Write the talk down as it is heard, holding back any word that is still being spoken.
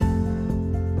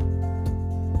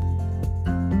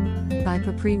by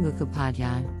Papri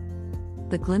Mukhopadhyay.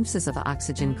 The glimpses of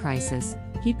oxygen crisis,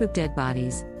 heap of dead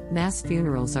bodies, mass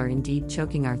funerals are indeed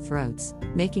choking our throats,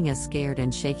 making us scared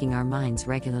and shaking our minds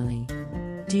regularly.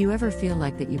 Do you ever feel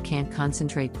like that you can't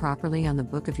concentrate properly on the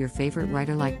book of your favorite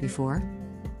writer like before?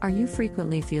 Are you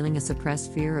frequently feeling a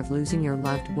suppressed fear of losing your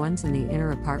loved ones in the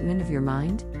inner apartment of your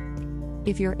mind?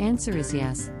 If your answer is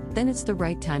yes, then it's the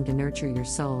right time to nurture your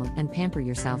soul and pamper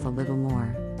yourself a little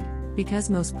more. Because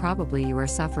most probably you are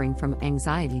suffering from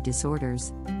anxiety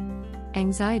disorders.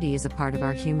 Anxiety is a part of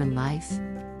our human life.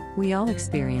 We all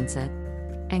experience it.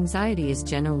 Anxiety is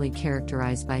generally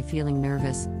characterized by feeling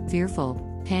nervous,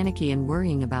 fearful, panicky, and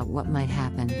worrying about what might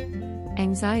happen.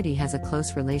 Anxiety has a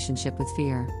close relationship with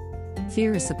fear.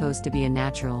 Fear is supposed to be a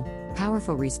natural,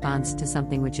 powerful response to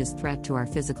something which is a threat to our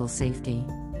physical safety.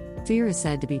 Fear is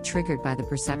said to be triggered by the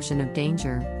perception of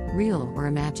danger, real or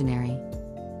imaginary.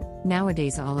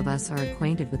 Nowadays, all of us are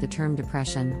acquainted with the term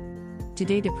depression.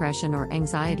 Today, depression or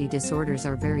anxiety disorders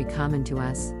are very common to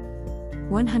us.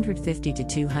 150 to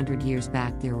 200 years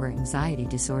back, there were anxiety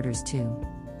disorders too.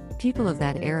 People of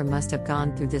that era must have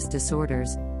gone through these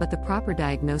disorders, but the proper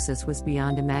diagnosis was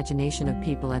beyond imagination of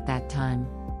people at that time.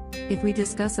 If we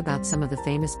discuss about some of the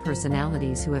famous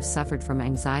personalities who have suffered from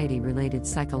anxiety-related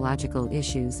psychological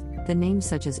issues, the names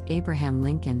such as Abraham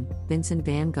Lincoln, Vincent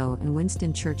van Gogh, and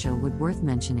Winston Churchill would worth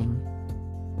mentioning.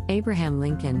 Abraham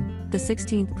Lincoln, the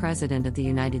 16th President of the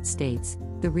United States,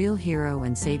 the real hero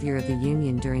and savior of the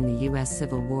Union during the U.S.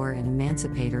 Civil War and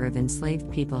emancipator of enslaved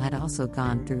people, had also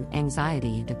gone through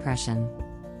anxiety and depression.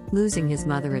 Losing his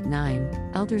mother at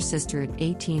 9, elder sister at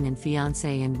 18, and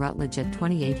fiancé in Rutledge at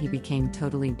 28, he became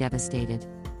totally devastated.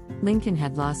 Lincoln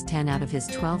had lost 10 out of his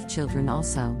 12 children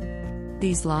also.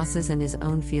 These losses and his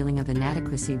own feeling of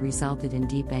inadequacy resulted in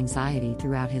deep anxiety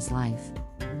throughout his life.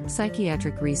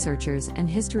 Psychiatric researchers and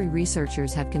history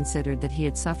researchers have considered that he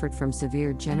had suffered from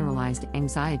severe generalized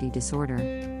anxiety disorder.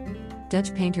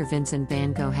 Dutch painter Vincent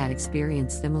van Gogh had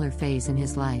experienced a similar phase in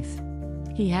his life.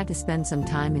 He had to spend some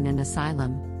time in an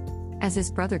asylum. As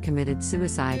his brother committed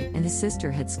suicide and his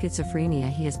sister had schizophrenia,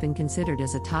 he has been considered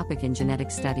as a topic in genetic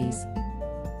studies.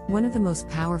 One of the most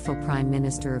powerful Prime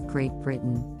Minister of Great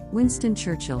Britain, Winston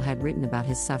Churchill, had written about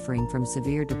his suffering from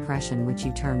severe depression, which he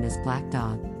termed as Black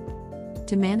Dog.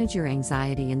 To manage your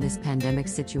anxiety in this pandemic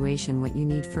situation, what you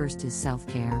need first is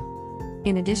self-care.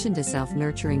 In addition to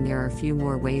self-nurturing, there are a few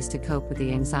more ways to cope with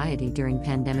the anxiety during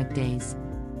pandemic days.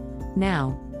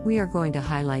 Now, we are going to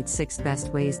highlight 6 best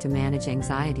ways to manage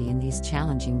anxiety in these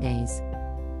challenging days.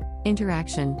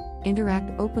 Interaction.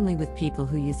 Interact openly with people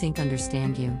who you think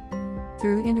understand you.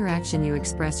 Through interaction, you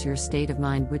express your state of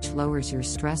mind, which lowers your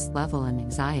stress level and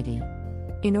anxiety.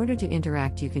 In order to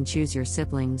interact, you can choose your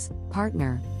siblings,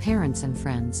 partner, parents, and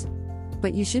friends.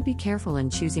 But you should be careful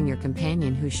in choosing your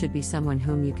companion, who should be someone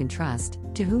whom you can trust,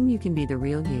 to whom you can be the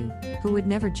real you, who would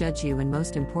never judge you, and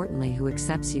most importantly, who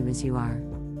accepts you as you are.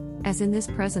 As in this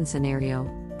present scenario,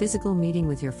 physical meeting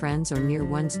with your friends or near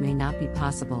ones may not be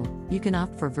possible. You can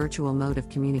opt for virtual mode of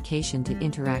communication to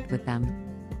interact with them.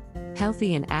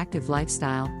 Healthy and active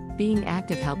lifestyle. Being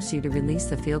active helps you to release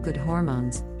the feel-good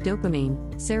hormones, dopamine,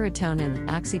 serotonin,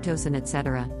 oxytocin,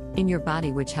 etc., in your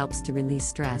body, which helps to release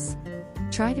stress.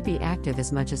 Try to be active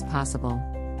as much as possible.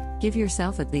 Give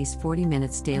yourself at least 40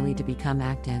 minutes daily to become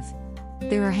active.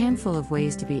 There are a handful of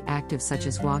ways to be active, such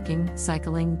as walking,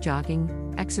 cycling,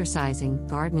 jogging, exercising,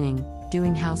 gardening,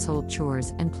 doing household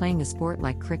chores, and playing a sport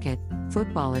like cricket,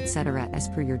 football, etc., as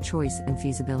per your choice and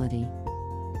feasibility.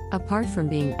 Apart from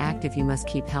being active, you must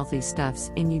keep healthy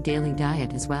stuffs in your daily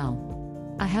diet as well.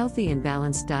 A healthy and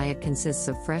balanced diet consists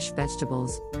of fresh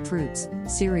vegetables, fruits,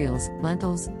 cereals,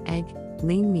 lentils, egg,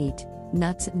 lean meat,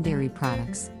 nuts, and dairy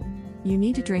products. You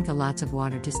need to drink lots of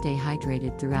water to stay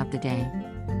hydrated throughout the day.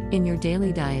 In your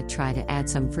daily diet, try to add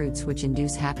some fruits which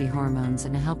induce happy hormones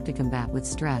and help to combat with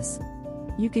stress.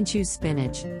 You can choose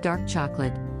spinach, dark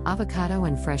chocolate, avocado,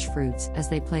 and fresh fruits, as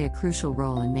they play a crucial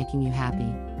role in making you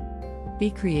happy. Be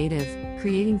creative.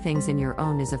 Creating things in your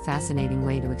own is a fascinating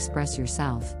way to express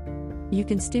yourself. You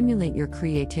can stimulate your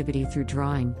creativity through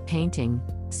drawing, painting,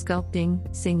 sculpting,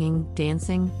 singing,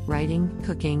 dancing, writing,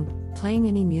 cooking, playing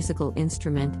any musical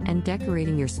instrument, and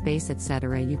decorating your space,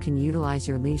 etc. You can utilize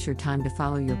your leisure time to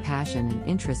follow your passion and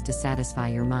interest to satisfy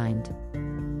your mind.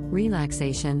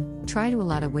 Relaxation. Try to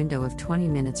allot a window of 20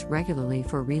 minutes regularly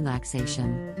for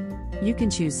relaxation. You can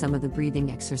choose some of the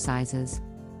breathing exercises.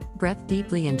 Breathe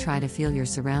deeply and try to feel your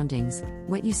surroundings,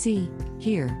 what you see,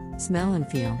 hear, smell, and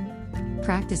feel.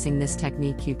 Practicing this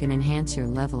technique, you can enhance your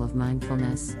level of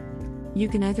mindfulness. You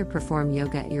can either perform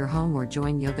yoga at your home or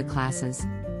join yoga classes.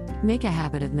 Make a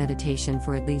habit of meditation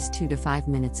for at least 2 to 5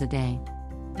 minutes a day.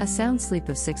 A sound sleep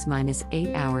of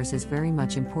 6-8 hours is very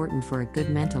much important for a good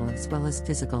mental as well as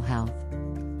physical health.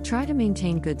 Try to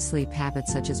maintain good sleep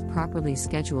habits such as properly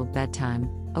scheduled bedtime,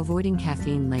 avoiding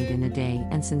caffeine late in a day,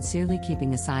 and sincerely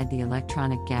keeping aside the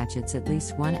electronic gadgets at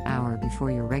least 1 hour before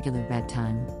your regular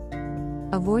bedtime.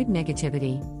 Avoid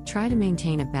negativity. Try to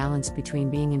maintain a balance between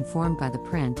being informed by the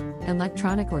print,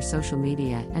 electronic, or social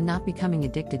media and not becoming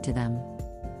addicted to them.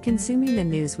 Consuming the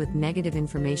news with negative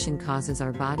information causes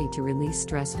our body to release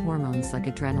stress hormones like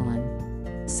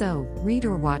adrenaline. So, read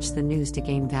or watch the news to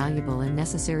gain valuable and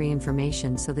necessary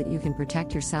information so that you can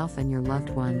protect yourself and your loved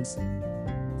ones.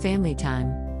 Family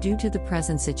time. Due to the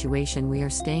present situation, we are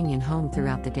staying in home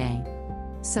throughout the day.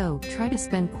 So, try to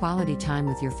spend quality time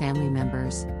with your family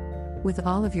members. With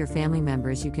all of your family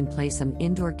members, you can play some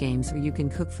indoor games or you can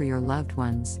cook for your loved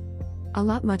ones.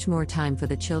 Much more time for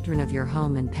the children of your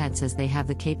home and pets, as they have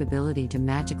the capability to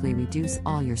magically reduce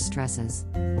all your stresses.